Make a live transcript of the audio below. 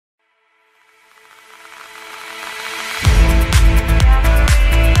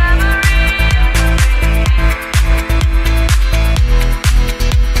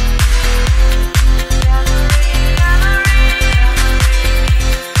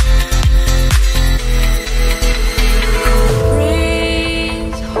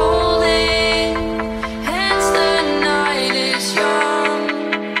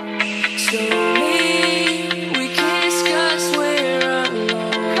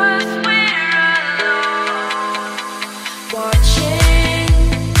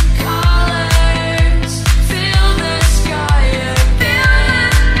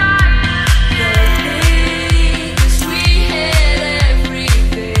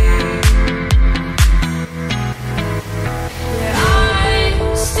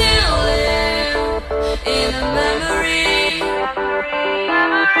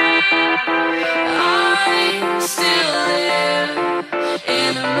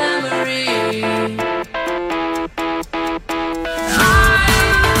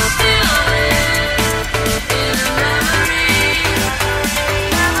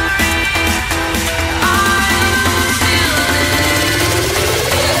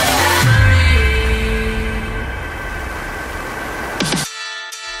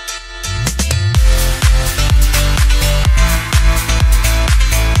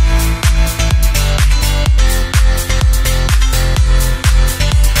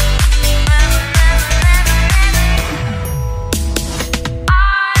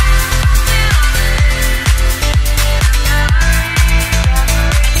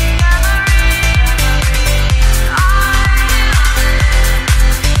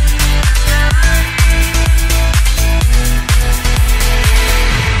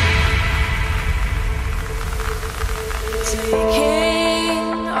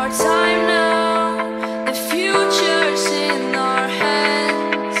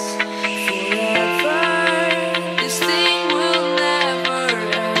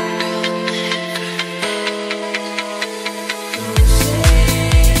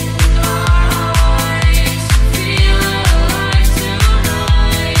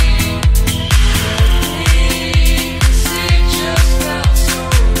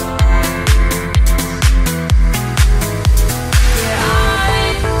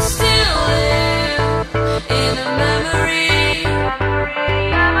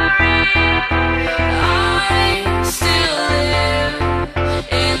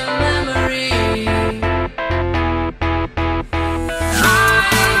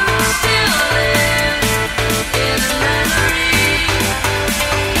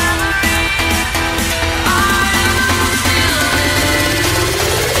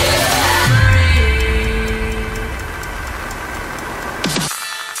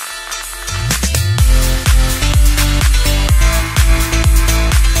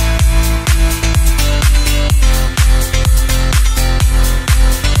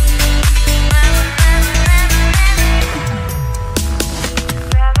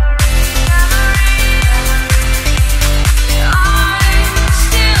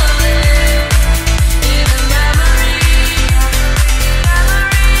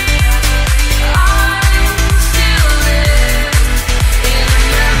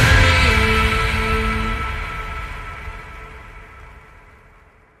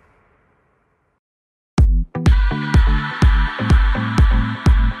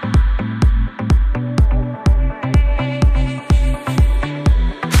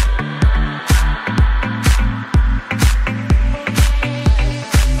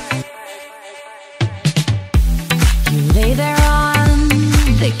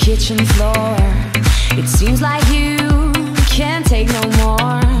kitchen floor. It seems like you can't take no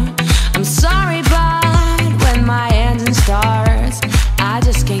more. I'm sorry, but when my engine starts, I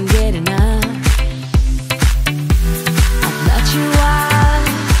just can't get enough. I've let you up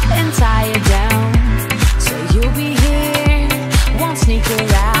and tie you down, so you'll be here, won't sneak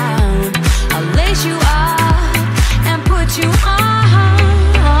around. I'll lace you up and put you on.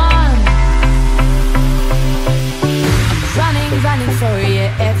 Running for you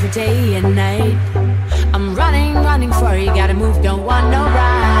every day and night. I'm running for you, gotta move, don't want no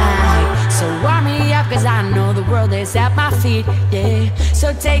ride. So warm me up, cause I know the world is at my feet, yeah.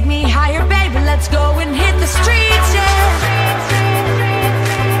 So take me higher, baby, let's go and hit the streets, yeah.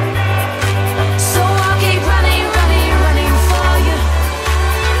 So I'll keep running for you.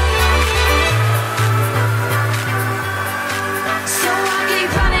 So I'll keep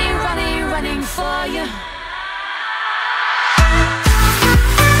running for you.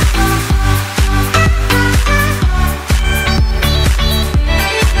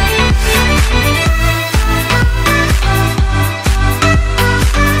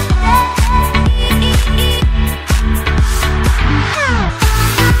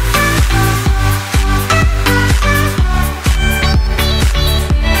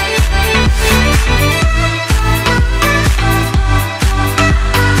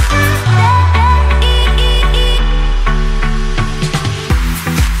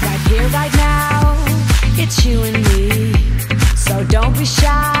 You and me, so don't be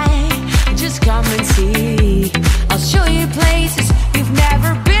shy, just come and see. I'll show you places you've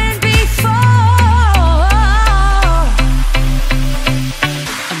never been before.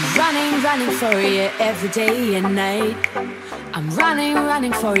 I'm running for you every day and night. I'm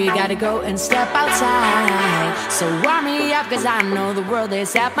running for you, gotta go and step outside. So warm me up, cause I know the world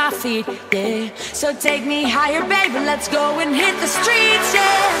is at my feet, yeah. So take me higher, baby, let's go and hit the streets,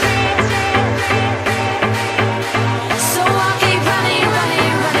 yeah.